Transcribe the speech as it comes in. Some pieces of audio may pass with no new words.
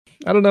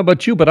I don't know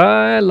about you, but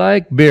I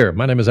like beer.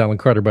 My name is Alan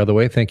Carter, by the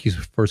way. Thank you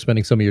for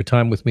spending some of your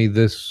time with me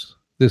this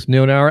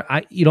noon hour.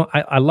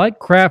 I like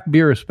craft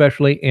beer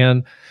especially,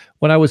 and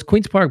when I was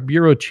Queens Park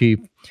bureau chief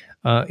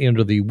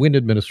under the Wynne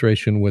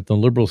administration, when the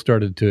Liberals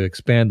started to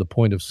expand the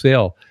point of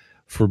sale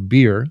for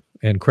beer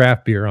and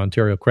craft beer,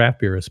 Ontario craft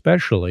beer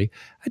especially,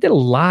 I did a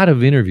lot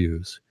of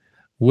interviews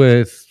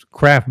with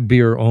craft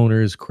beer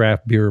owners,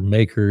 craft beer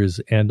makers,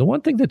 and the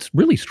one thing that's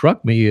really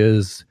struck me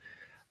is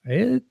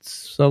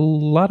it's a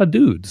lot of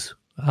dudes.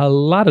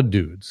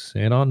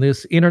 And on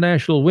this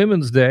International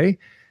Women's Day,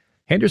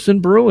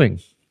 Henderson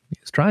Brewing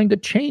is trying to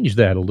change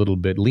that a little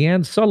bit.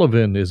 Leanne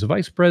Sullivan is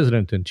Vice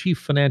President and Chief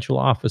Financial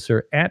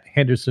Officer at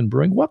Henderson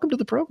Brewing. Welcome to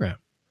the program.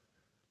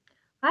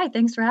 Hi,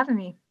 thanks for having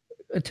me.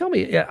 Tell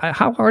me,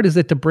 how hard is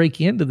it to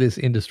break into this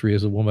industry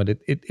as a woman?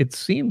 It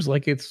seems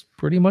like it's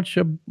pretty much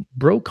a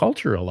bro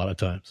culture a lot of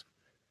times.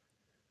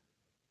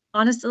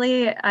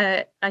 Honestly,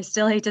 I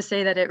still hate to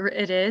say that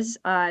it is.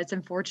 It's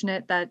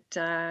unfortunate that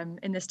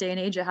in this day and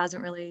age, it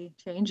hasn't really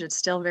changed. It's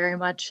still very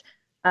much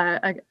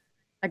a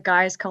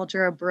guy's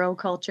culture, a bro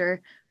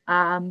culture.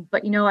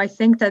 But I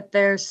think that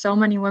there's so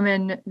many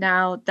women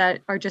now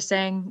that are just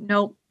saying,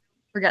 nope,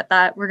 forget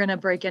that. We're gonna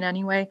break in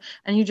anyway.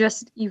 And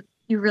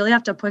you really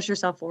have to push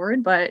yourself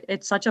forward. But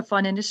it's such a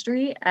fun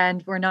industry,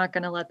 and we're not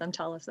gonna let them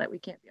tell us that we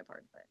can't be a part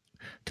of it.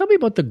 Tell me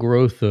about the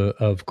growth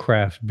of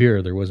craft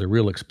beer. There was a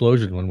real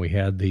explosion when we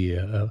had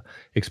the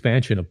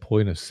expansion of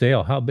point of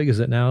sale. How big is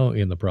it now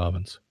in the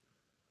province?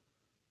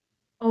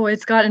 Oh,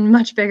 it's gotten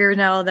much bigger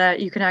now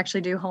that you can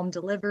actually do home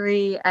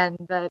delivery, and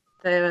that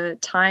the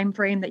time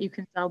frame that you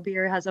can sell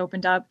beer has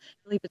opened up.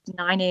 I believe it's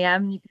 9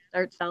 a.m. You can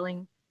start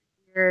selling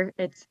beer.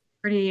 It's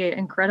pretty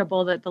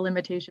incredible that the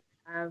limitations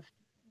have,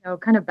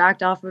 kind of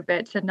backed off a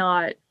bit to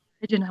not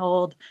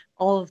pigeonhole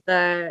all of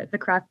the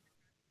craft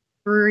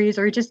breweries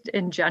or just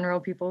in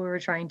general people who are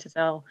trying to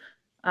sell,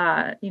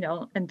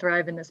 and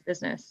thrive in this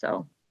business.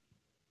 So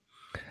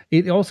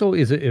It also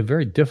is a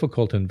very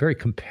difficult and very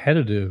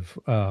competitive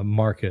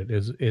market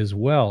as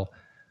well.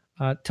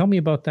 Tell me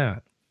about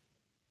that.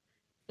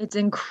 it's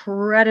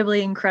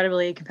incredibly,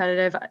 incredibly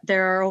competitive.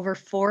 There are over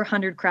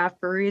 400 craft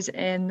breweries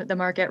in the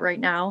market right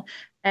now.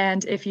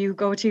 And if you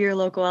go to your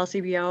local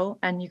LCBO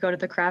and you go to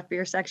the craft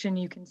beer section,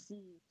 you can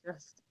see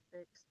just the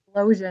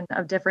explosion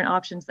of different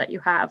options that you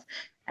have.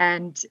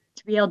 And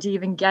to be able to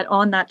even get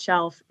on that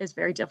shelf is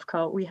very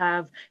difficult. We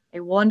have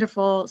a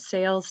wonderful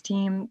sales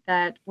team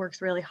that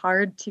works really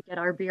hard to get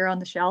our beer on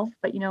the shelf,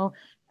 but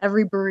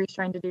every brewery is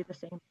trying to do the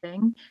same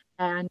thing,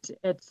 and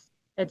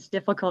it's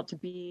difficult to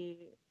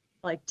be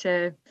like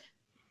to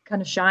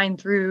kind of shine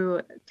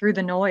through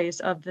the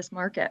noise of this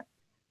market.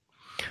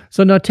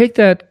 So now take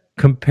that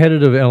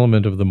competitive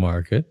element of the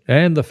market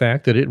and the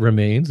fact that it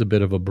remains a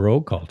bit of a bro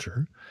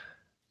culture.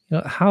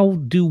 How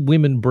do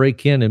women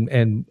break in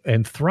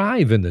and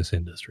thrive in this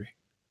industry?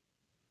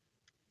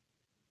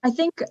 I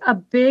think a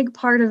big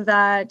part of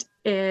that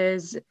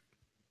is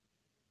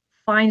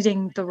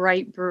finding the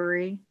right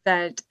brewery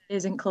that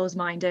isn't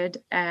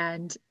closed-minded,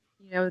 and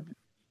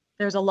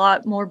there's a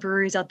lot more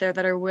breweries out there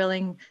that are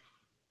willing,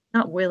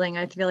 not willing,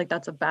 I feel like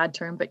that's a bad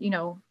term, but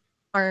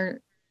are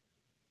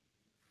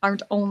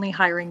aren't only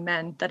hiring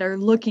men, that are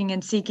looking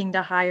and seeking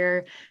to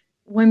hire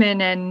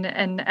women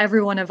and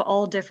everyone of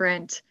all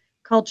different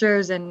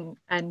cultures, and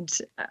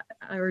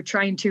are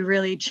trying to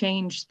really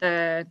change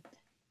the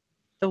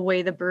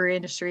way the brewery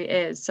industry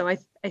is. So I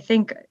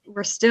think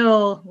we're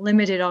still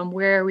limited on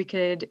where we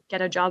could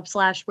get a job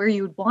slash where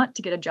you would want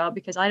to get a job,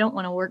 because I don't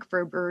want to work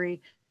for a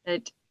brewery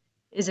that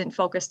isn't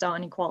focused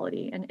on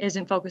equality and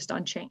isn't focused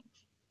on change.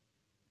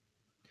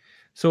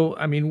 So,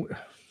 I mean,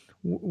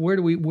 where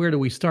do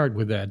we start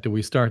with that? Do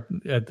we start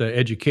at the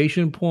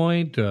education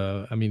point?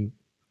 I mean,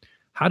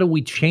 how do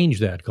we change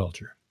that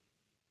culture?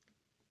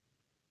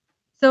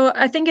 So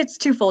I think it's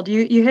twofold.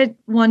 You hit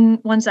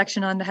one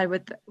section on the head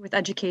with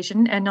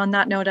education, and on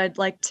that note, I'd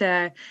like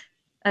to.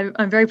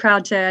 I'm very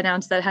proud to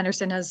announce that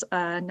Henderson has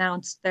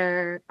announced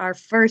our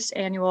first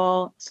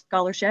annual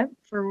scholarship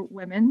for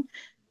women,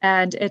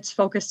 and it's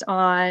focused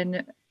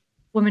on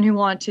women who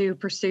want to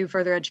pursue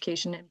further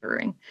education in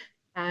brewing.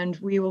 And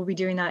we will be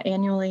doing that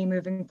annually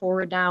moving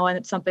forward now, and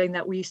it's something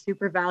that we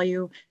super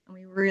value, and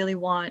we really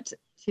want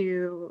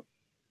to,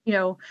 you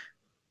know,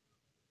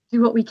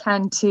 do what we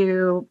can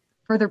to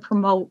further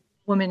promote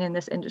women in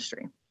this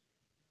industry.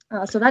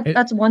 So It,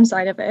 that's one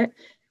side of it,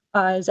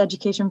 is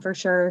education for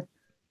sure.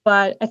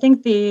 But I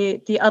think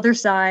the other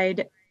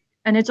side,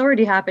 and it's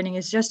already happening,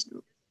 is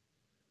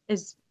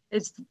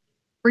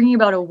bringing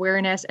about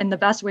awareness, and the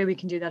best way we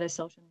can do that is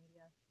social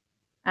media.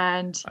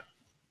 And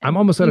I'm and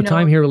almost out of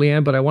time here,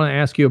 Leanne, but I want to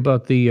ask you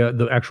about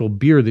the actual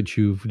beer that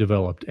you've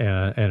developed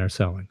and are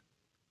selling.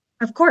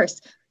 of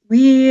course,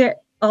 we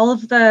all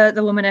of the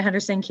women at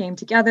Henderson came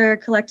together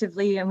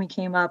collectively, and we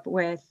came up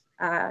with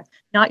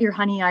Not Your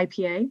Honey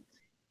IPA,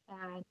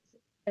 and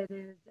it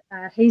is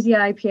a hazy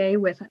IPA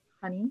with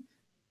honey.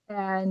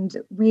 And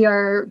we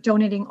are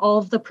donating all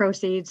of the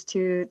proceeds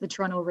to the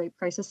Toronto Rape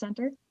Crisis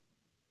Center.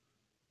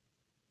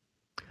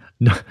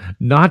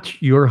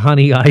 Not your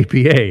honey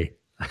IPA.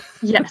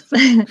 Yes.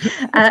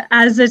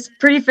 As it's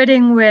pretty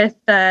fitting with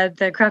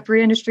the craft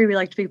brewery industry, we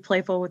like to be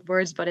playful with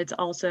words, but it's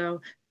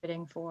also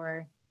fitting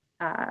for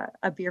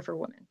a beer for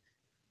women.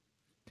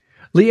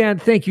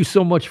 Leanne, thank you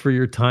so much for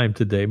your time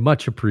today.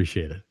 Much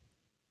appreciated.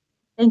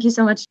 Thank you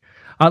so much.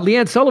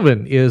 Leanne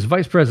Sullivan is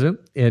Vice President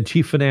and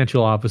Chief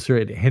Financial Officer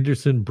at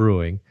Henderson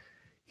Brewing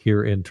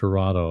here in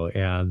Toronto.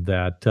 And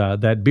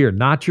that beer,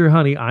 Not Your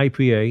Honey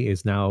IPA,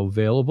 is now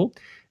available.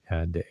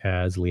 And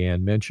as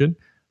Leanne mentioned,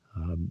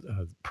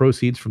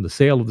 proceeds from the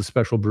sale of the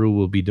special brew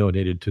will be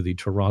donated to the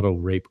Toronto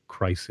Rape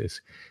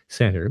Crisis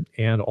Center,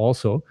 and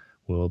also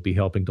will be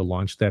helping to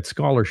launch that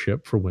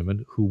scholarship for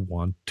women who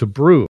want to brew.